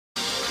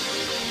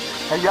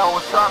Hey yo,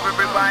 what's up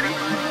everybody?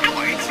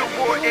 It's your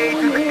boy A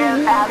to the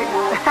lvl'a.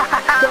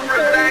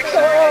 Relax.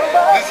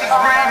 This is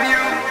brand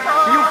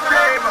new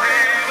flavor.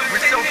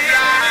 We're so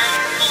fly,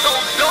 so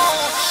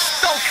dope,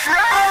 so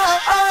fresh.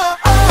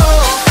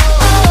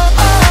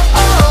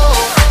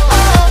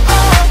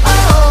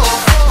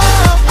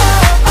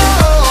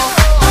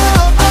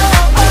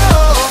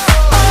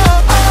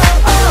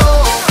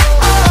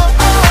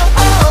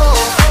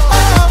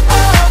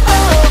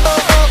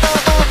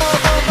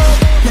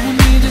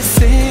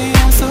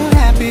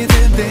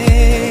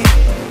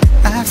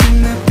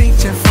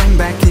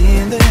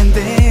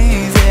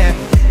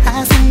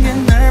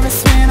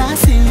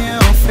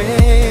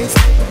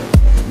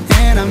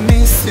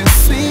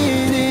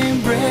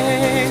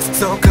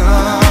 So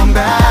come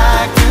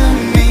back to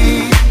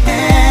me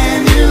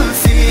and you'll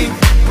see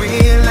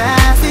we'll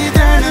last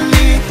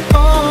eternally.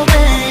 Oh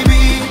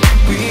baby,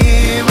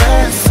 we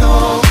were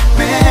so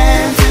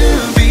meant to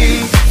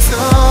be. So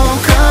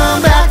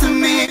come back to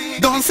me.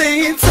 Don't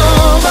say it's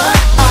over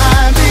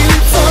until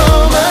it's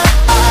over.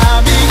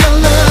 I'll be your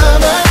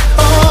lover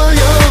all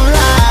your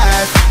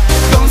life.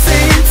 Don't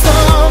say it's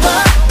over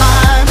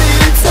until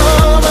it's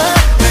over.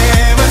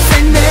 Never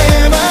say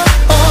never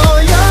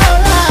all your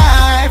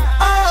life.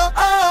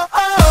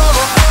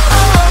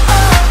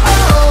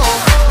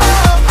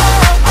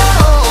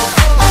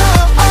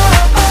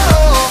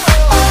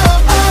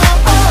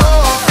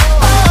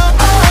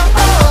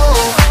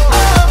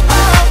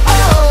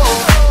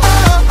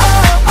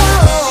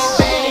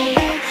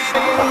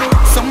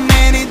 So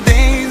many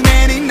days,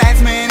 many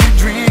nights, many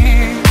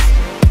dreams.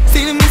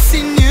 Still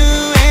missing you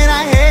and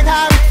I hate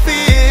how it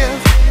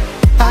feels.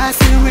 I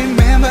still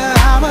remember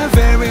our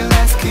very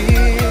last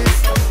kiss.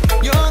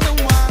 You're the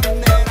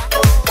one that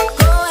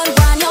Go and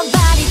run your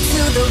body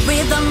to the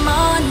rhythm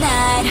all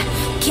night.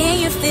 Can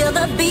you feel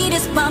the beat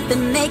is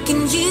pumping,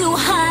 making you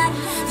hot?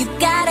 You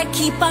gotta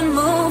keep on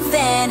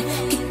moving,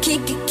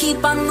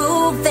 keep on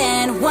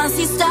moving. Once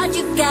you start,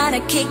 you gotta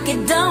kick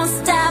it, don't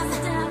stop.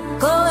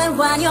 Go and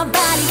run your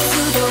body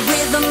to the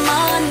rhythm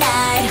all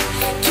night.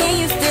 Can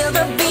you feel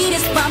the beat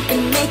is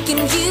pumping, making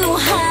you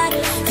hot?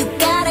 You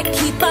gotta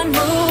keep on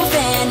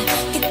moving,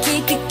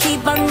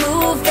 keep on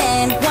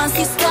moving. Once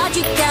you start,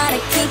 you gotta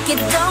kick it,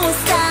 don't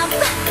stop.